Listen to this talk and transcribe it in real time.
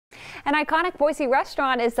An iconic Boise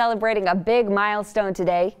restaurant is celebrating a big milestone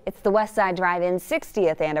today. It's the Westside Drive In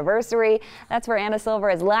 60th anniversary. That's where Anna Silver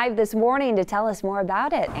is live this morning to tell us more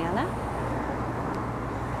about it. Anna?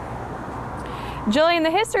 Jillian, the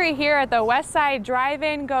history here at the Westside Drive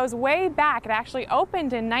In goes way back. It actually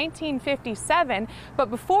opened in 1957, but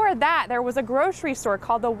before that there was a grocery store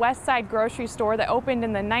called the Westside Grocery Store that opened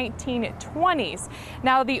in the 1920s.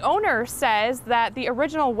 Now the owner says that the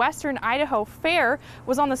original Western Idaho Fair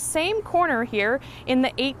was on the same corner here in the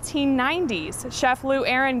 1890s. Chef Lou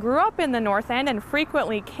Aaron grew up in the North End and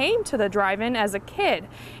frequently came to the drive-in as a kid.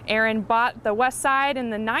 Aaron bought the Westside in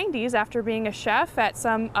the 90s after being a chef at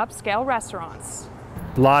some upscale restaurants.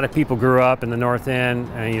 A lot of people grew up in the North End,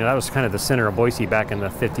 and that was kind of the center of Boise back in the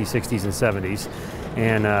 50s, 60s, and 70s.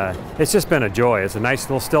 And it's just been a joy. It's a nice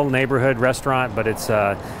little still neighborhood restaurant, but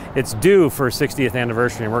it's due for 60th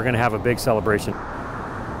anniversary, and we're going to have a big celebration.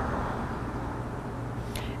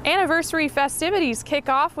 Anniversary festivities kick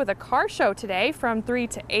off with a car show today from 3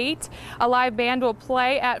 to 8. A live band will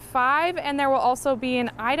play at 5, and there will also be an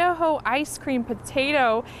Idaho ice cream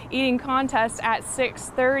potato eating contest at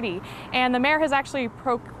 6:30. And the mayor has actually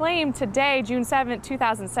proclaimed today, June 7th,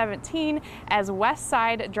 2017, as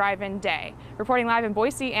Westside Drive-In Day. Reporting live in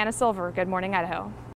Boise, Anna Silver. Good morning, Idaho.